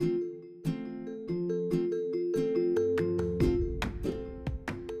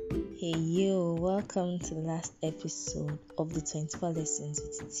welcome to the last episode of the 24 Lessons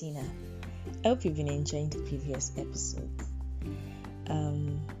with Tina. I hope you've been enjoying the previous episodes.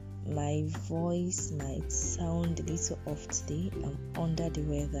 My voice might sound a little off today. I'm under the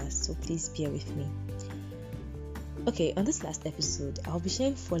weather, so please bear with me. Okay, on this last episode, I'll be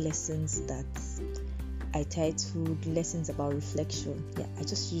sharing 4 lessons that I titled Lessons About Reflection. Yeah, I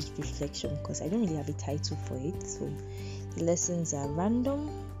just used reflection because I don't really have a title for it. So the lessons are random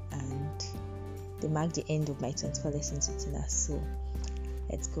and they mark the end of my 24 lessons with Tina. So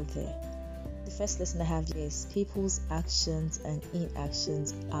let's go there. The first lesson I have here is people's actions and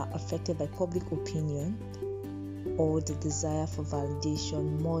inactions are affected by public opinion or the desire for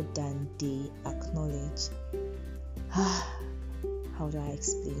validation more than they acknowledge. How do I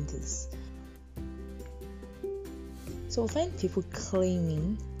explain this? So we find people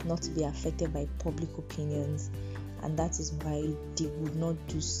claiming not to be affected by public opinions, and that is why they would not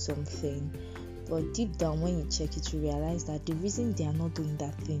do something. But deep down, when you check it, you realize that the reason they are not doing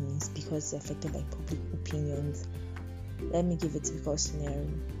that thing is because they're affected by public opinions. Let me give a typical scenario.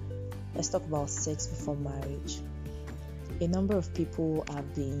 Let's talk about sex before marriage. A number of people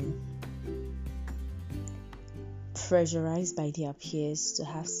have been pressurized by their peers to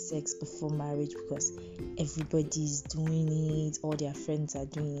have sex before marriage because everybody is doing it, all their friends are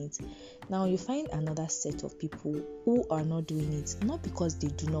doing it. Now you find another set of people who are not doing it, not because they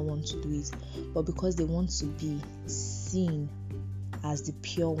do not want to do it, but because they want to be seen as the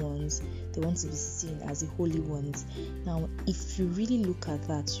pure ones. They want to be seen as the holy ones. Now if you really look at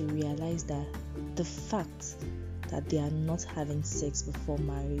that, you realize that the fact that they are not having sex before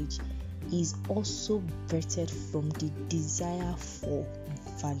marriage is also birthed from the desire for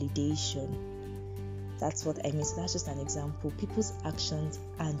validation. That's what I mean. So that's just an example. People's actions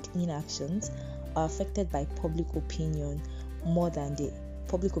and inactions are affected by public opinions more than they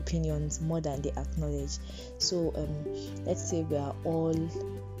acknowledge. So let's say we are all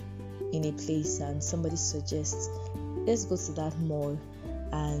in a place and somebody suggests, let's go to that mall,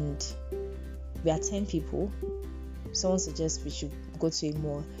 and we are 10 people. Someone suggests we should go to a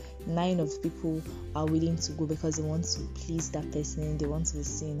mall. 9 of the people are willing to go because they want to please that person. They want to be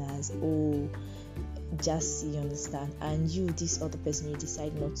seen as, just you understand. And you, this other person, you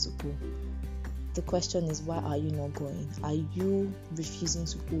decide not to go. The question is, why are you not going? Are you refusing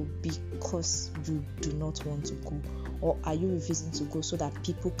to go because you do not want to go? Or are you refusing to go so that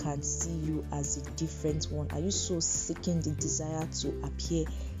people can see you as a different one? Are you so seeking the desire to appear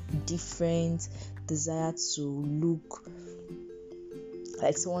different, desire to look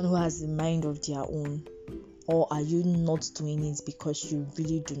like someone who has a mind of their own? Or are you not doing it because you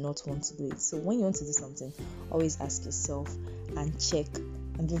really do not want to do it? So when you want to do something, always ask yourself and check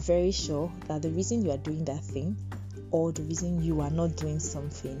and be very sure that the reason you are doing that thing or the reason you are not doing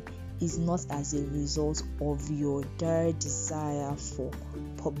something is not as a result of your dire desire for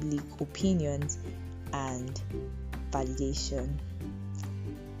public opinions and validation.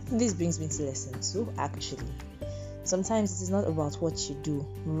 This brings me to lesson 2 actually. Sometimes it is not about what you do,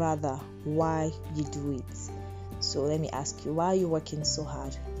 rather why you do it. So let me ask you, why are you working so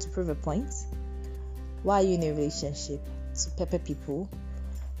hard? To prove a point? Why are you in a relationship? To pepper people?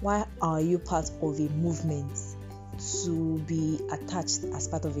 Why are you part of a movement? To be attached as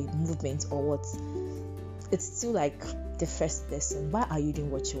part of a movement or what? It's still like the first lesson. Why are you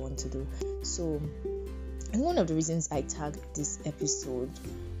doing what you want to do? So, and one of the reasons I tagged this episode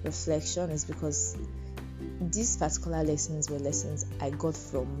reflection is because these particular lessons were lessons I got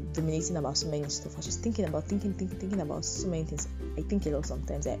from ruminating about so many stuff. I was just thinking about so many things. I think a lot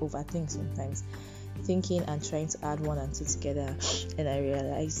sometimes. I overthink sometimes. Thinking and trying to add 1 and 2 together. And I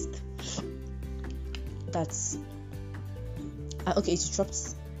realized that it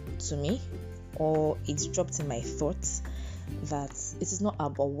dropped to me, or it dropped in my thoughts, that it is not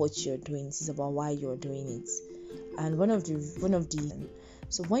about what you're doing, it is about why you're doing it. And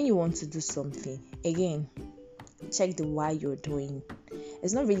so when you want to do something, again, check the why you're doing.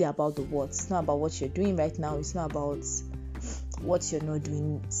 It's not really about the what. It's not about what you're doing right now. It's not about what you're not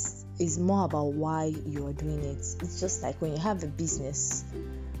doing. It's more about why you're doing it. It's just like when you have a business,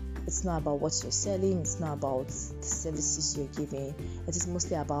 it's not about what you're selling. It's not about the services you're giving. It is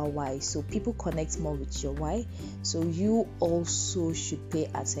mostly about why. So people connect more with your why. So you also should pay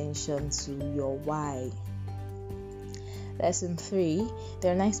attention to your why. Lesson 3,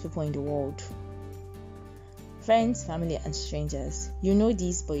 there are nice people in the world. Friends, family, and strangers. You know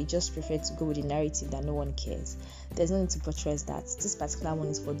this, but you just prefer to go with the narrative that no one cares. There's no need to buttress that. This particular one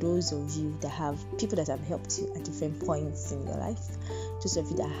is for those of you that have people that have helped you at different points in your life. Those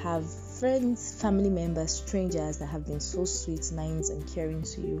of you that have friends, family members, strangers that have been so sweet, nice, and caring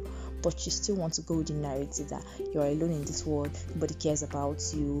to you, but you still want to go with the narrative that you're alone in this world, nobody cares about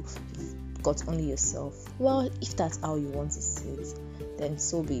you, you've got only yourself. Well, if that's how you want to see it, then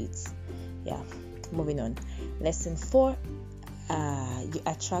so be it. Yeah, moving on. Lesson 4, you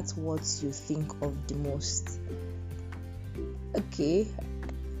attract what you think of the most. Okay.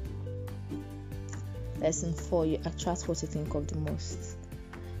 Lesson 4, you attract what you think of the most.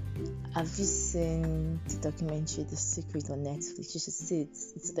 Have you seen the documentary The Secret on Netflix? You should see it.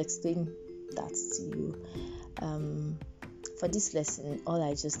 It will explain that to you. For this lesson, all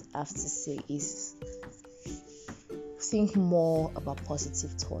I just have to say is think more about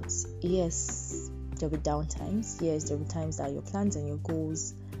positive thoughts. Yes, there'll be down times. Yes, there'll be times that your plans and your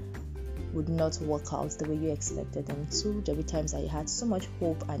goals would not work out the way you expected them to. There'll be times that you had so much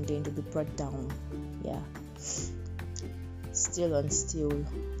hope and then they'll be brought down. Yeah. Still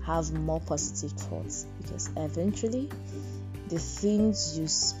have more positive thoughts, because eventually the things you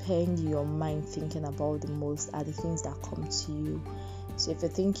spend your mind thinking about the most are the things that come to you. So if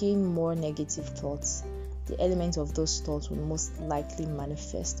you're thinking more negative thoughts, the element of those thoughts will most likely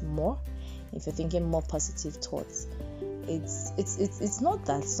manifest more. If you're thinking more positive thoughts, it's not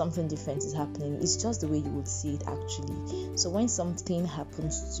that something different is happening, it's just the way you would see it actually. So when something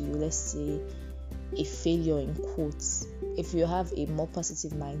happens to you, let's say a failure in quotes, if you have a more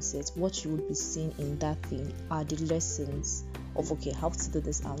positive mindset, what you would be seeing in that thing are the lessons of, okay, how to do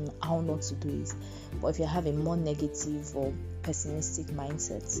this and how not to do it. But if you have a more negative or pessimistic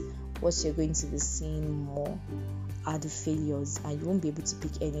mindset, what you're going to be seeing more are the failures, and you won't be able to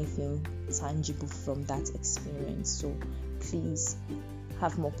pick anything tangible from that experience. So please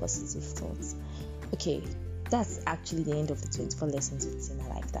have more positive thoughts. Okay, that's actually the end of the 24 lessons with Tina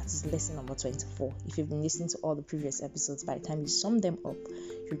Life. That is lesson number 24. If you've been listening to all the previous episodes, by the time you sum them up,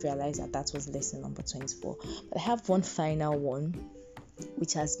 you realize that was lesson number 24. But I have one final one,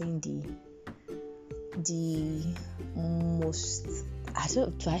 which has been the most,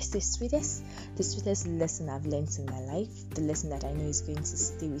 do I say sweetest? The sweetest lesson I've learned in my life. The lesson that I know is going to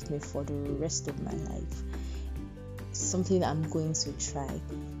stay with me for the rest of my life. Something I'm going to try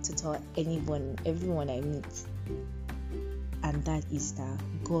to tell everyone I meet, and that is that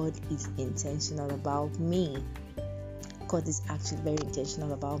God is intentional about me. God is actually very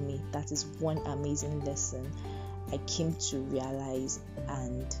intentional about me. That is one amazing lesson I came to realize,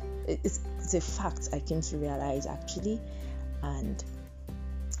 and it's a fact I came to realize actually, and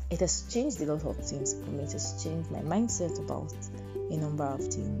it has changed a lot of things for me. It has changed my mindset about a number of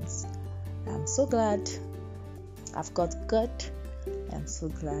things. I'm so glad I've got God. I'm so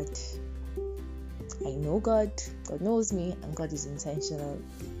glad I know God. God knows me, and God is intentional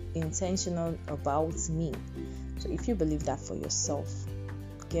about me. So if you believe that for yourself,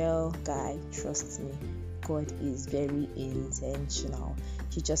 girl, guy, trust me, God is very intentional.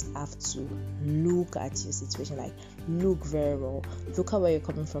 You just have to look at your situation, like look very well. Look at where you're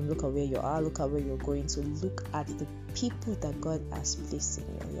coming from, look at where you are, look at where you're going. So look at the people that God has placed in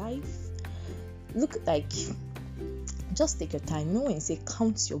your life. Look, like, just take your time. No one say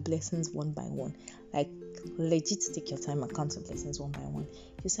count your blessings one by one. Like, legit take your time and count your blessings one by one.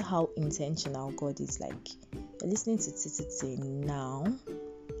 You see how intentional God is. Like, you're listening to Titi now.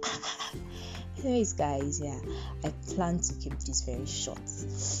 Anyways, guys, yeah, I plan to keep this very short.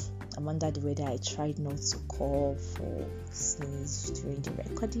 I'm under the weather. I tried not to cough or sneeze during the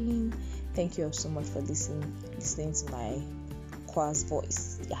recording. Thank you all so much for listening to my choir's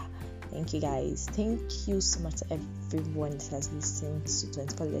voice. Yeah. Thank you, guys. Thank you so much to everyone that has listened to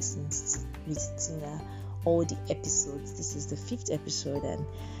 24 Lessons with Tina, all the episodes. This is the 5th episode, and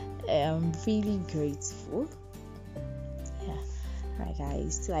I'm really grateful. Yeah. Alright,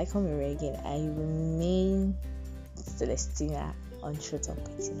 guys. Till I come here again, I remain Celestina on Short Talk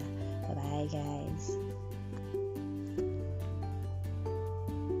with Tina. Bye, guys.